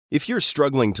If you're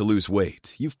struggling to lose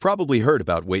weight, you've probably heard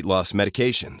about weight loss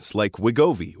medications like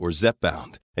Wegovy or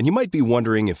Zepbound, and you might be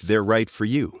wondering if they're right for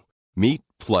you. Meet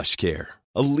PlushCare,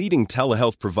 a leading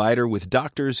telehealth provider with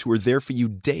doctors who are there for you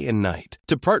day and night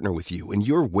to partner with you in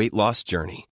your weight loss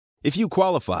journey. If you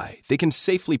qualify, they can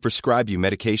safely prescribe you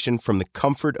medication from the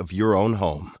comfort of your own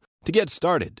home. To get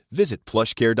started, visit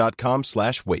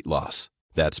plushcare.com/weightloss.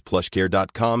 That's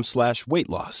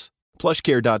plushcare.com/weightloss.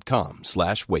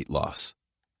 plushcare.com/weightloss.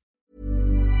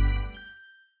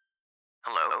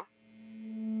 Hello?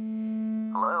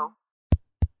 Hello?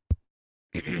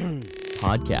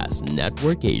 Podcast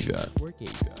Network Asia.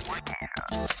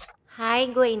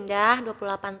 Hai, gue Indah,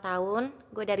 28 tahun.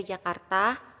 Gue dari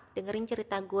Jakarta. Dengerin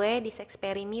cerita gue di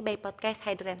Sexperimi by Podcast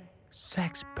Hydran.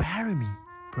 Sexperimi,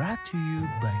 brought to you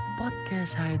by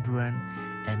Podcast Hydran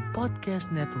and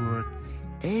Podcast Network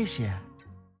Asia.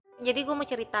 Jadi gue mau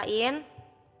ceritain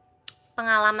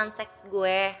pengalaman seks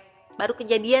gue. Baru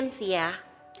kejadian sih ya.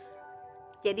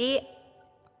 Jadi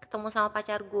ketemu sama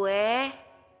pacar gue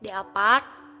di apart.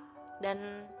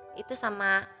 Dan itu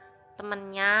sama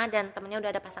temennya, dan temennya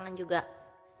udah ada pasangan juga.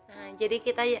 Nah, jadi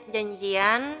kita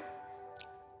janjian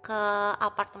ke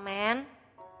apartemen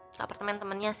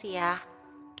temennya sih ya.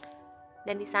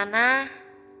 Dan di sana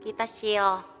kita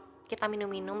chill, kita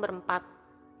minum-minum berempat.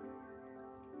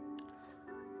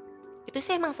 Itu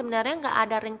sih emang sebenarnya nggak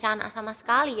ada rencana sama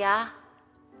sekali ya,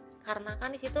 karena kan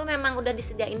di situ memang udah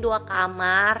disediain 2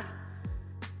 kamar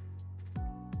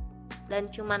dan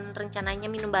cuman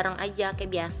rencananya minum bareng aja kayak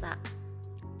biasa.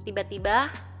 Tiba-tiba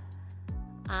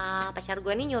pacar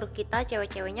gue nih nyuruh kita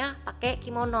cewek-ceweknya pakai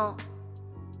kimono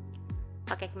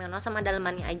sama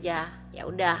dalemannya aja. Ya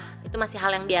udah, itu masih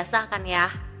hal yang biasa kan ya,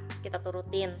 kita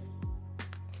turutin.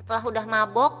 Setelah udah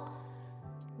mabok,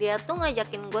 dia tuh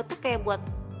ngajakin gue tuh kayak buat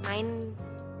main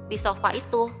di sofa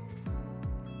itu.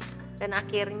 Dan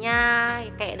akhirnya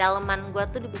kayak daleman gue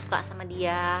tuh dibuka sama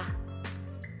dia.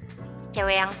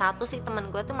 Cewek yang satu sih, temen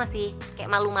gue tuh masih kayak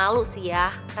malu-malu sih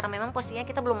ya, karena memang posisinya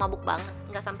kita belum mabuk banget,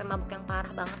 nggak sampai mabuk yang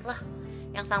parah banget lah,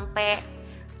 yang sampai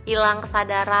hilang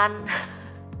kesadaran.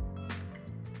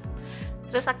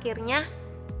 Terus akhirnya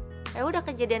ya udah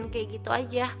kejadian kayak gitu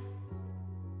aja.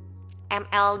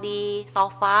 ML di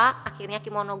sofa, akhirnya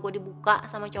kimono gue dibuka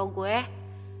sama cowok gue,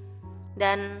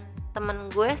 dan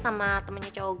temen gue sama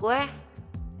temennya cowok gue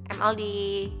ML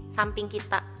di samping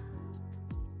kita.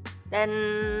 Dan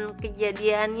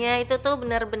kejadiannya itu tuh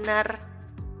benar-benar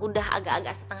udah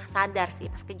agak-agak setengah sadar sih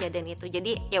pas kejadian itu.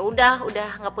 Jadi ya udah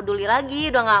nggak peduli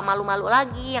lagi, udah nggak malu-malu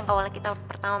lagi yang awalnya kita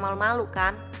pertama malu-malu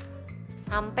kan.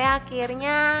 Sampai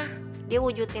akhirnya dia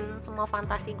wujudin semua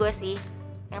fantasi gue sih.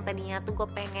 Yang tadinya tuh gue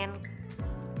pengen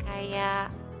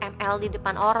kayak ML di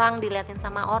depan orang, diliatin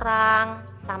sama orang,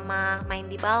 sama main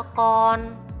di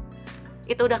balkon.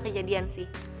 Itu udah kejadian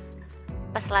sih.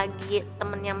 Pas lagi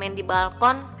temennya main di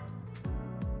balkon,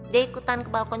 dia ikutan ke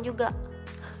balkon juga.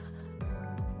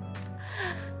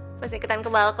 Pas ikutan ke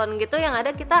balkon gitu, yang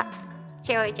ada kita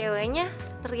cewek-ceweknya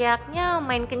teriaknya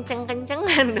main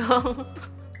kenceng-kencengan dong.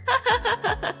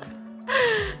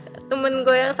 Temen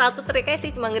gue yang satu teriaknya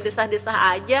sih cuma ngedesah-desah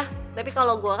aja. Tapi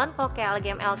kalau gue kan kalau kayak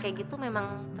lagi ML kayak gitu memang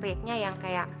teriaknya yang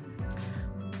kayak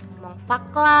ngomong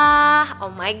fuck lah,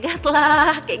 oh my god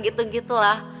lah, kayak gitu-gitu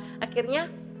lah.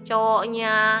 Akhirnya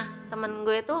cowoknya temen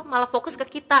gue tuh malah fokus ke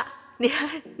kita.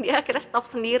 Dia akhirnya stop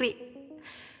sendiri.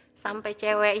 Sampai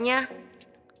ceweknya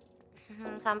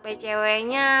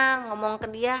ngomong ke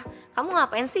dia, kamu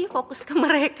ngapain sih fokus ke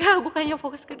mereka, bukannya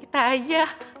fokus ke kita aja.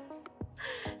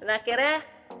 Dan akhirnya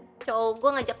cowok gue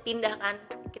ngajak pindah kan.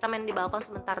 Kita main di balkon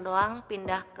sebentar doang,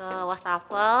 pindah ke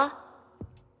wastafel.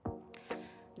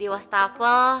 Di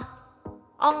wastafel,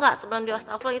 sebelum di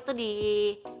wastafel itu di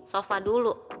sofa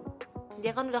dulu.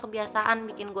 Dia kan udah kebiasaan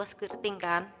bikin gue squirting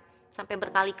kan, sampai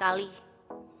berkali-kali.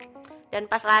 Dan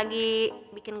pas lagi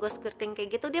bikin gue squirting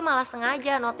kayak gitu, dia malah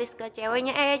sengaja notice ke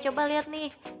ceweknya, coba lihat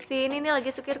nih, si ini nih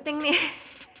lagi squirting nih.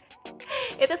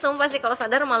 Itu sumpah sih kalau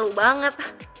sadar malu banget.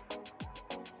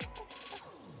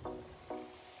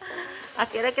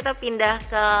 Akhirnya kita pindah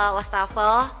ke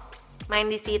wastafel, main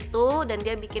di situ, dan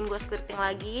dia bikin gue squirting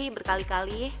lagi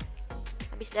berkali-kali.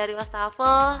 Habis dari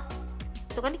wastafel,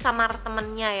 itu kan di kamar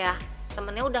temennya ya.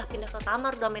 Temennya udah pindah ke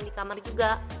kamar, udah main di kamar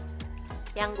juga.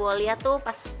 Yang gue lihat tuh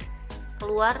pas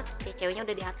keluar, ya ceweknya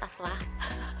udah di atas lah.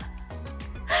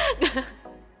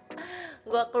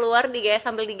 Gue keluar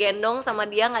sambil digendong sama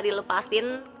dia, nggak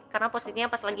dilepasin karena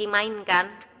posisinya pas lagi main kan.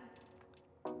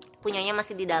 Punyanya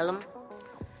masih di dalam.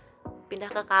 Pindah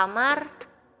ke kamar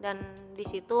dan di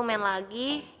situ main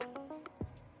lagi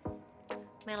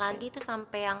tuh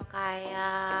sampai yang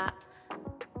kayak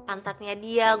pantatnya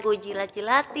dia gue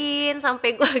jilat-jilatin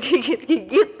sampai gue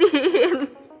gigit-gigitin.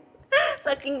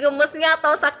 Saking gemesnya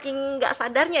atau saking nggak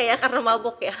sadarnya ya karena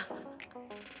mabok ya.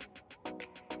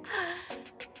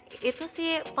 Itu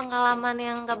sih pengalaman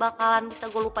yang gak bakalan bisa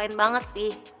gue lupain banget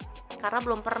sih, karena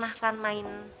belum pernah kan main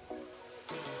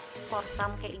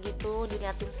foursome kayak gitu,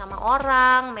 diliatin sama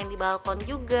orang, main di balkon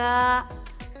juga.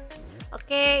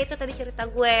 Oke, itu tadi cerita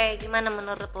gue. Gimana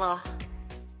menurut lo?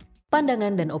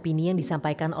 Pandangan dan opini yang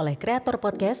disampaikan oleh kreator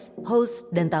podcast, host,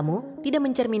 dan tamu tidak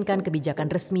mencerminkan kebijakan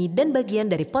resmi dan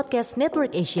bagian dari Podcast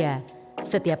Network Asia.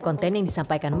 Setiap konten yang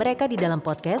disampaikan mereka di dalam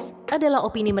podcast adalah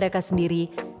opini mereka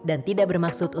sendiri dan tidak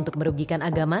bermaksud untuk merugikan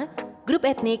agama, grup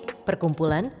etnik,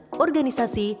 perkumpulan,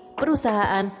 organisasi,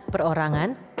 perusahaan,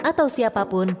 perorangan, atau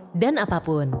siapapun dan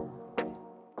apapun.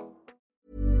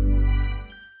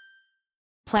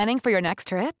 Planning for your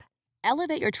next trip?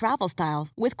 Elevate your travel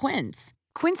style with Quince.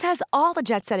 Quince has all the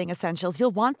jet-setting essentials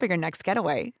you'll want for your next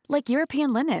getaway, like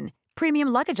European linen, premium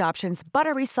luggage options,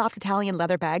 buttery soft Italian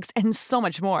leather bags, and so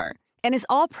much more. And is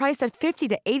all priced at 50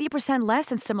 to 80% less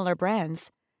than similar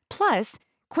brands. Plus,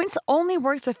 Quince only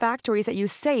works with factories that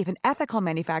use safe and ethical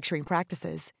manufacturing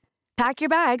practices. Pack your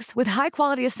bags with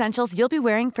high-quality essentials you'll be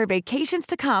wearing for vacations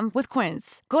to come with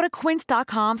Quince. Go to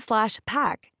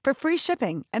quince.com/pack for free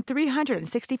shipping and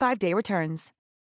 365-day returns.